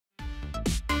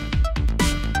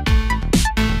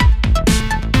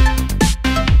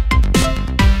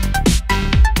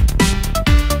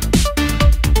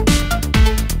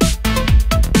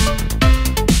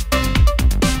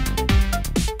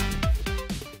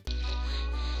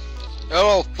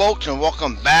Hello folks, and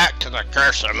welcome back to the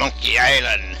Curse of Monkey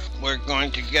Island. We're going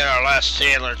to get our last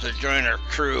sailor to join our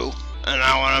crew, and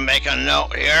I want to make a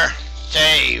note here.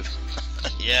 Save.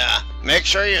 Yeah, make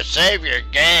sure you save your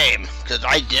game, because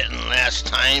I didn't last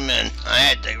time and I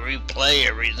had to replay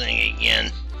everything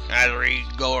again. I had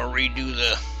to go and redo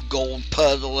the gold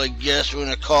puzzle, I guess we're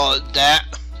going to call it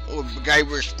that. Where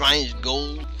Guybrush finds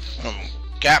gold from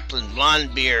Captain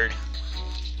Blondebeard.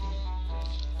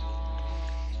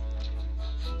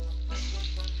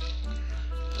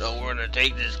 So we're going to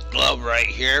take this glove right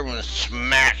here, we're going to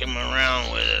smack him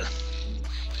around with it.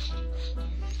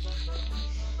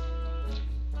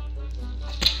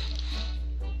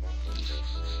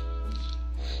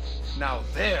 Now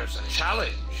there's a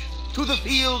challenge. To the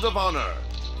field of honor.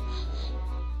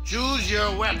 Choose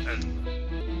your weapon.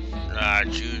 I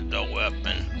choose the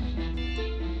weapon.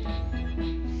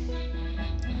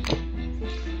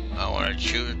 I want to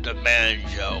choose the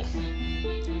banjo.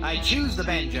 I choose the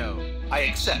banjo. I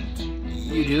accept.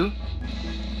 You do?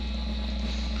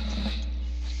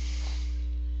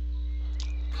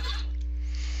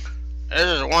 This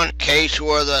is one case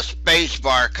where the space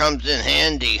bar comes in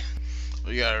handy.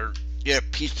 You gotta get a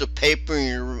piece of paper and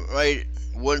you write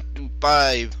 1 through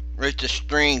 5. Write the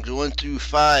strings 1 through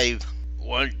 5.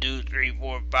 1, 2, 3,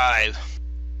 4, 5.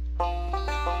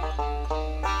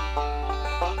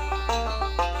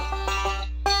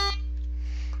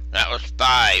 That was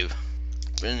 5.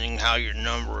 Depending how you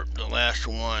number the last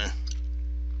one.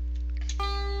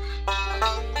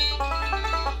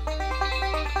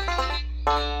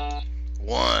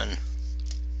 One.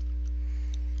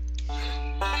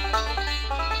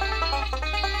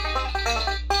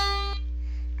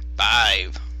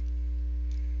 Five.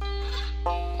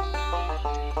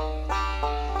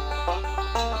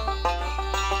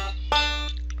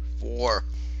 Four.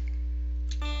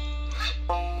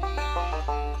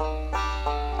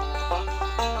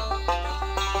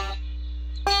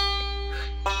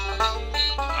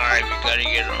 Alright, we gotta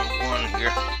get on 1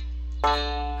 here.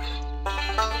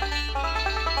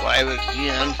 5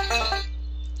 again.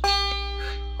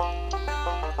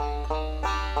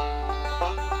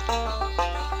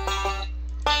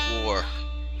 4.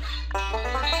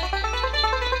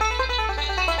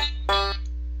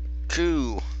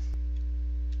 2.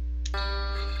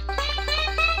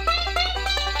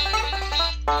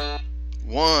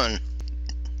 1.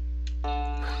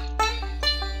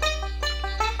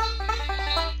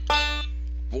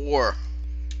 4.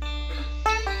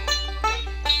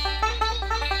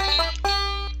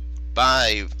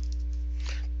 5.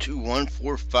 2, 1,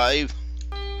 4, 5.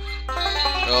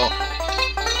 Oh.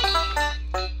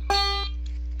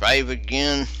 5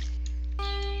 again.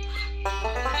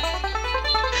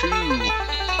 2.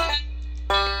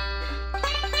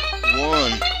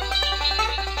 1.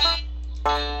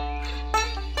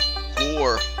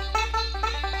 4.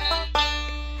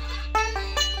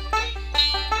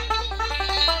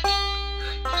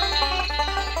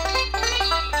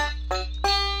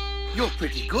 You're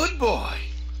pretty good, boy.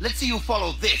 Let's see you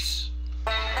follow this.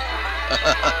 Okay.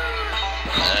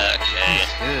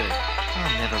 He's good.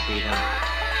 I'll never beat him.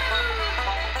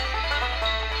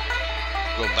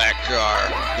 Go back to our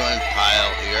gun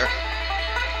pile here.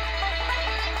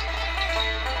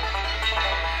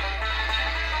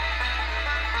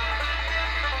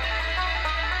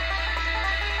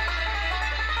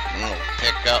 I'm gonna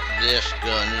pick up this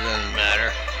gun, it doesn't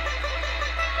matter.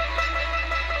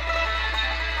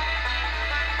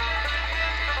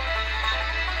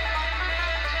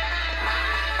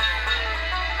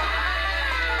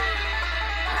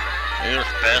 Here's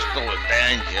Festival with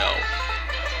Banjo.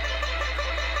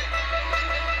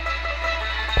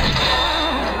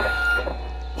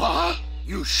 What?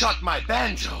 You shot my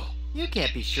banjo. You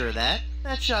can't be sure of that.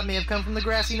 That shot may have come from the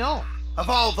grassy knoll. Of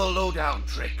all the lowdown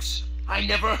tricks, I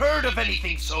never heard of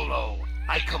anything so low.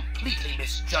 I completely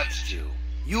misjudged you.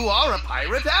 You are a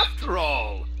pirate after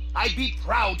all. I'd be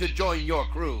proud to join your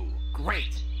crew.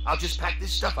 Great. I'll just pack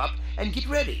this stuff up and get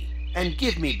ready. And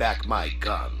give me back my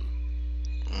gun.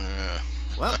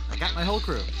 Well, I got my whole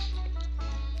crew.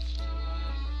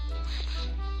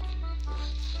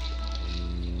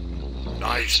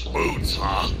 Nice boots,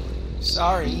 huh?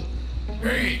 Sorry.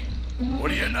 Hey,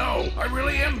 what do you know? I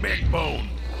really am big bone.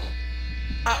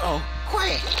 Uh-oh.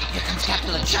 Quiet! Here comes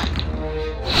Captain LeChuck.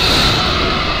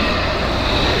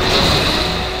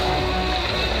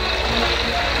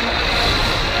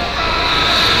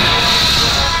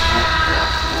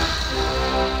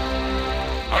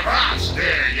 Avast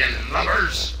there, you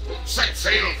lubbers! Set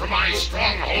sail for my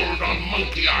stronghold on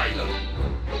Monkey Island.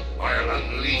 I'll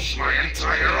unleash my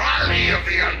entire army of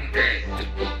the undead.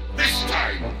 This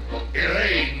time,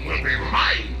 Elaine will be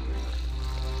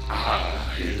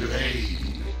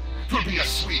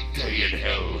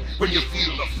when you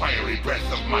feel the fiery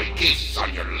breath of my kiss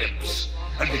on your lips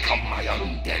and become my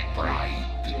undead bride.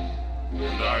 And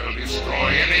I'll destroy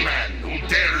any man who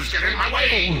dares get in my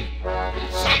way.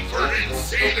 Suffering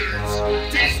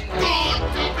sailors, 'tis good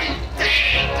to be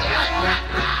dead.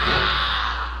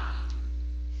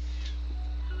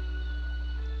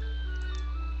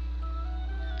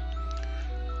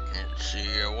 Can't see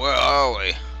you. Where are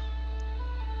we?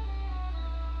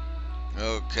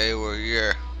 Okay, we're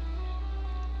here.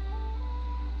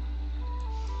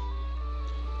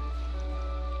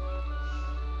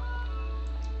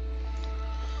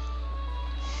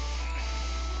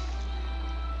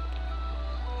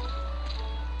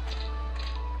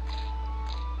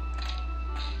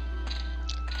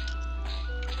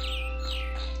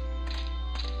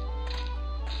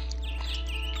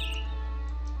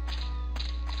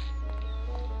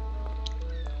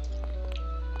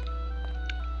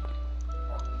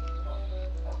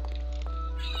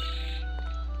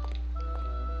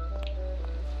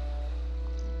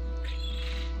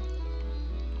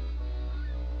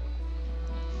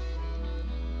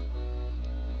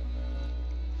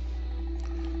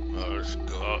 Let's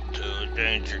go out to a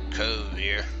danger cove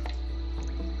here.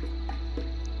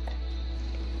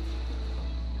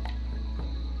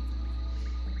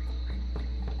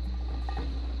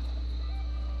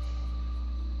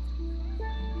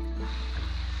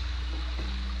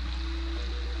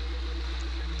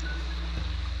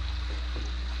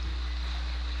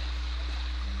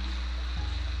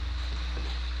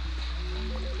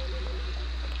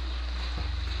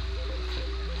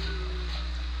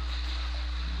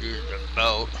 Here's the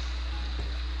boat.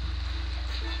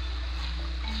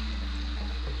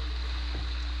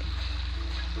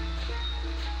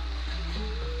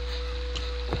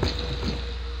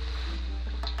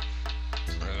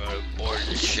 We're gonna board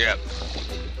the ship.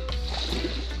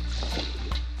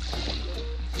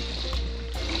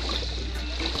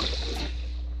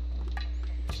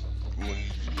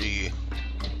 Use the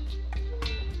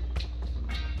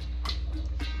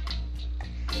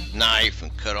knife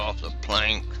and cut off the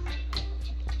plank.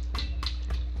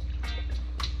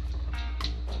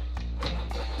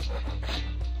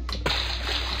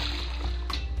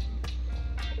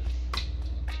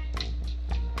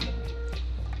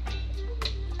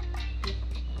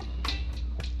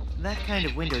 That kind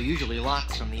of window usually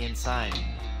locks from the inside.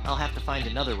 I'll have to find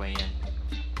another way in.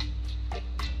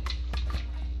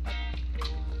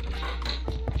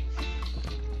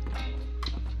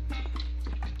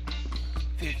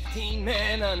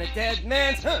 Man on a dead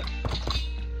man? Huh?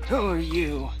 Who are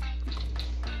you?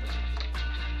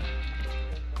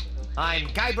 I'm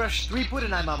Guybrush Threepwood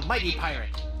and I'm a mighty pirate.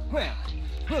 Well,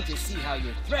 we'll just see how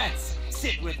your threats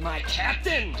sit with my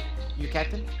captain. You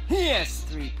captain? Yes,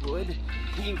 Threepwood.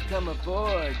 You've come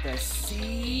aboard the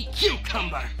Sea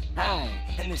Cucumber. I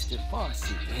am Mr.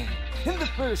 Fossey, and the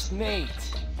first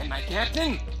mate. And my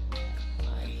captain?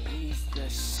 Why, he's the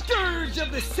scourge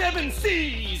of the seven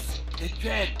seas. The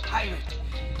dread pirate,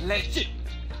 legend.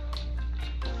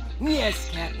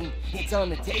 Yes, Captain, it's on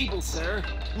the table, sir.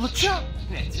 LeChuck!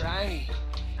 That's right,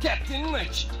 Captain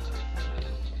Legend.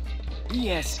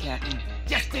 Yes, Captain,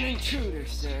 just an intruder,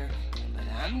 sir, but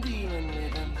I'm dealing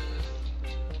with him.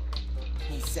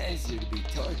 He says you're to be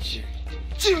tortured.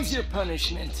 Choose your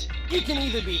punishment. You can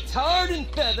either be tarred and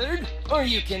feathered, or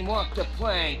you can walk the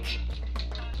plank.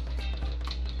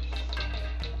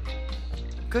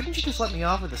 Couldn't you just let me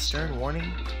off with a stern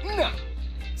warning? No.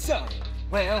 Sorry.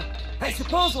 Well, I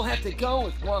suppose we'll have to go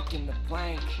with walking the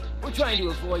plank. We're trying to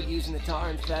avoid using the tar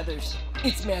and feathers.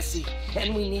 It's messy,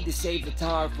 and we need to save the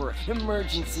tar for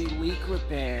emergency leak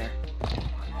repair.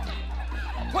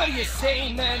 What do you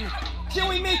say, men? Shall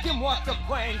we make him walk the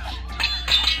plank?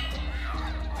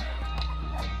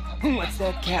 What's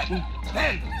that, Captain?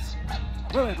 Vandals.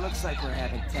 Well, it looks like we're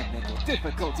having technical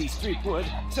difficulties, Threepwood,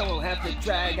 so we'll have to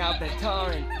drag out the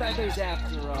tar and feathers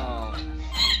after all.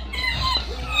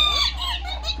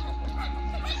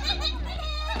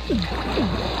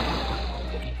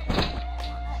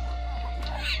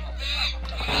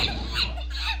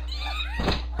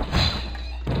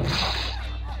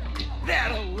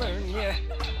 That'll learn you.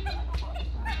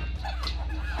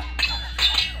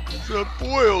 Se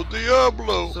puedo,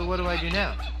 Diablo! So what do I do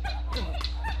now?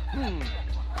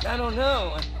 I don't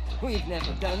know. We've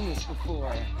never done this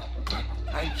before.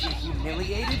 Aren't you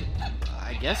humiliated?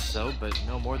 I guess so, but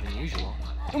no more than usual.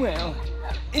 Well,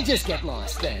 just get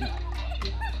lost then.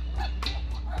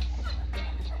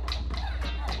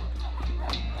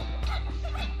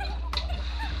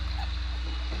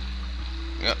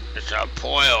 Yep, it's a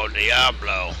Pollo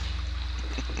Diablo.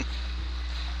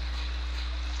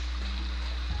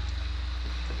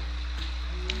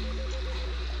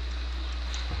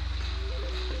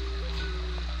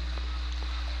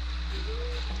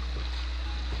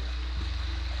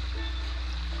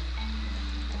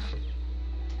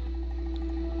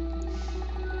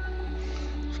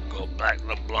 like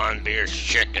the Blondebeard's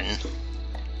chicken.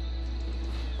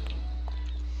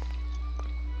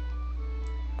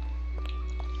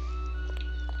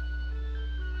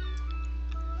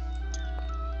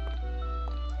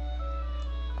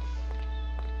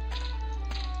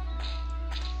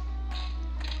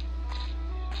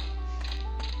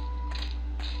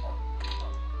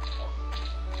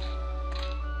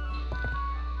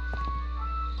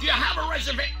 Do you have a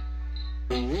reservation?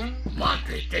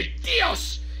 Madre de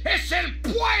Dios! ¡Es el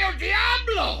Pollo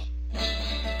Diablo!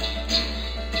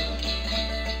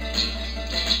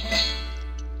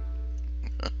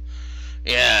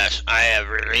 Yes, I have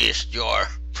released your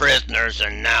prisoners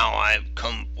and now I've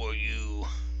come for you.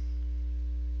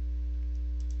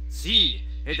 Sí,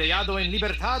 he dejado en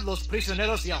libertad los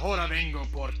prisioneros y ahora vengo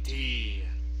por ti.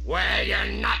 Well, you're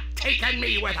not taking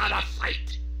me without a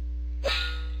fight.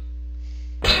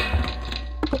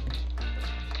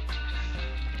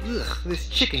 Ugh, this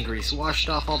chicken grease washed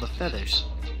off all the feathers.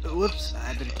 Whoops,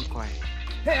 I better keep quiet.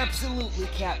 Absolutely,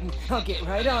 Captain. I'll get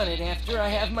right on it after I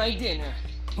have my dinner.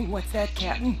 What's that,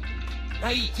 Captain?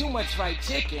 I eat too much fried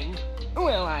chicken.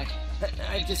 Well,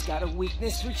 I've just got a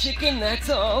weakness for chicken, that's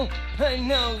all. I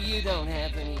know you don't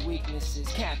have any weaknesses,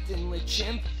 Captain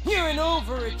LeChimp. You're an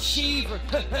overachiever,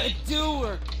 a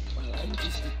doer. Well, I'm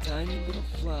just a tiny little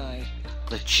fly.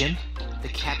 The chimp? The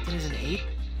captain is an ape?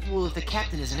 Well, if the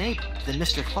captain is an ape, then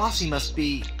Mr. Fossey must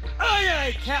be... Aye,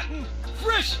 aye, Captain!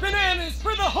 Fresh bananas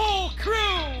for the whole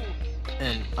crew!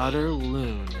 an utter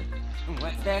loon.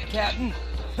 What's that, Captain?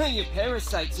 Your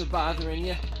parasites are bothering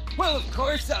you. Well, of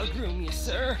course I'll groom you,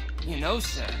 sir. You know,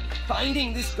 sir,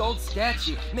 finding this gold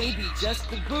statue may be just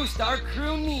the boost our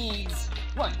crew needs.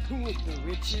 What, with the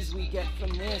riches we get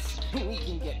from this, we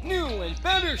can get new and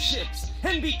better ships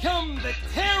and become the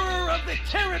terror of the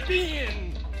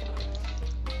Caribbean.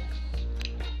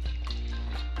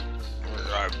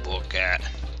 Where's our book at?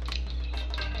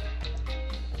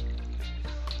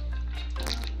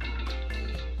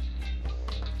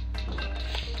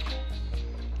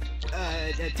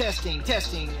 Testing,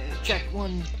 check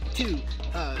 1, 2,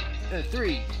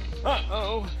 3.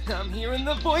 Uh-oh, I'm hearing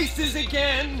the voices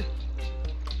again.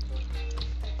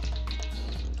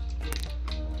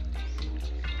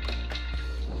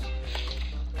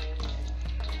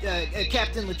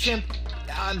 Captain LeChimp,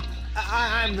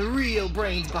 I'm the real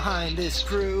brains behind this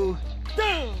crew.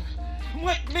 Oh,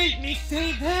 what made me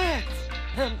say that?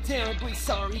 I'm terribly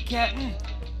sorry, Captain.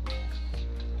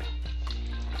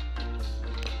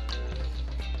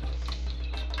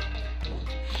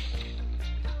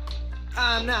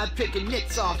 I'm not picking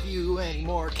nits off you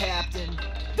anymore, Captain.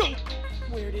 Don't!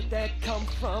 Where did that come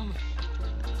from?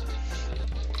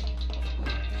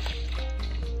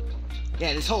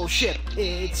 Yeah, this whole ship,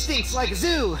 it stinks like a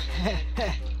zoo.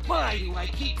 Why do I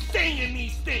keep saying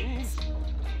these things?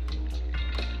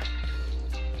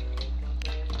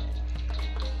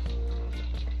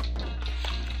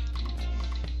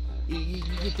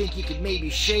 You think you could maybe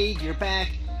shave your back?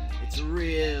 It's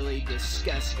really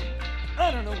disgusting. I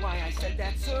don't know why I said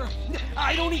that, sir.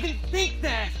 I don't even think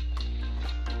that.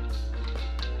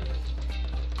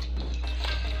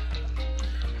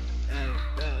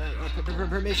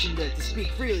 Permission to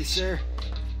speak freely, sir.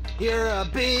 You're a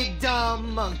big,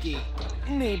 dumb monkey.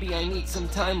 Maybe I need some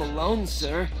time alone,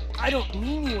 sir. I don't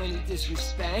mean you any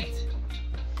disrespect.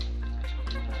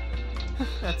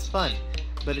 That's fun,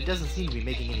 but it doesn't seem to be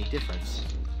making any difference.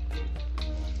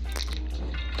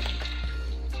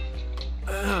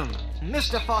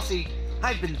 Mr. Fossey,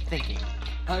 I've been thinking.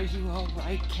 Are you all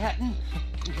right, Captain?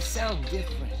 You sound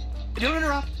different. Don't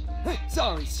interrupt.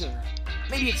 Sorry, sir.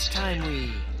 Maybe it's time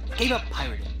we gave up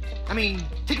pirating. I mean,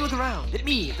 take a look around at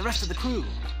me, at the rest of the crew.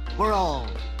 We're all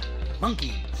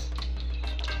monkeys.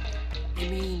 You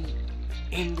mean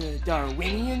in the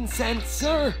Darwinian sense,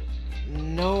 sir?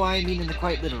 No, I mean in the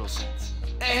quite literal sense.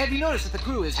 Have you noticed that the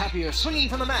crew is happier swinging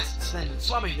from the masts than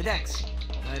swabbing the decks?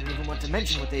 I don't even want to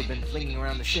mention what they've been flinging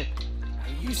around the ship.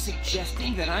 Are you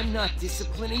suggesting that I'm not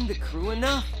disciplining the crew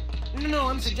enough? No,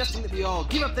 I'm suggesting that we all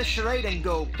give up this charade and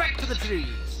go back to the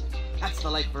trees. That's the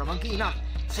life for a monkey, not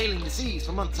sailing the seas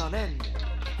for months on end.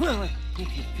 Well,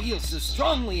 if you feel so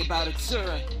strongly about it, sir,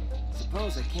 I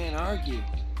suppose I can't argue.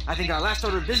 I think our last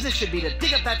order of business should be to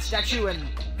dig up that statue and...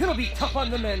 It'll be tough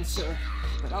on the men, sir,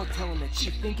 but I'll tell them that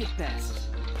you think it best.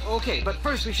 Okay, but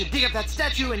first we should dig up that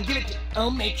statue and give it to...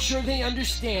 I'll make sure they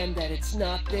understand that it's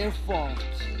not their fault.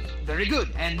 Very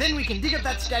good, and then we can dig up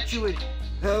that statue and...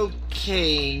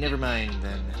 Okay, never mind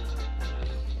then.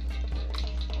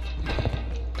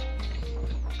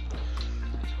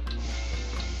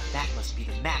 That must be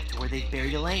the map to where they've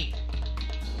buried Elaine.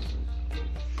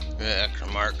 Yeah, X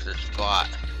marks the spot.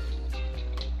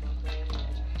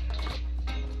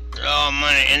 So I'm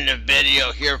gonna end the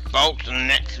video here, folks. In the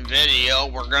next video,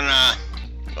 we're gonna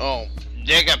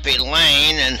dig up a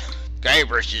lane, and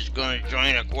Guybrush is gonna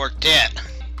join a quartet.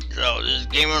 So this is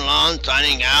Gamer Lon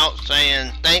signing out,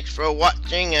 saying thanks for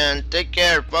watching and take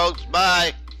care, folks.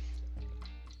 Bye.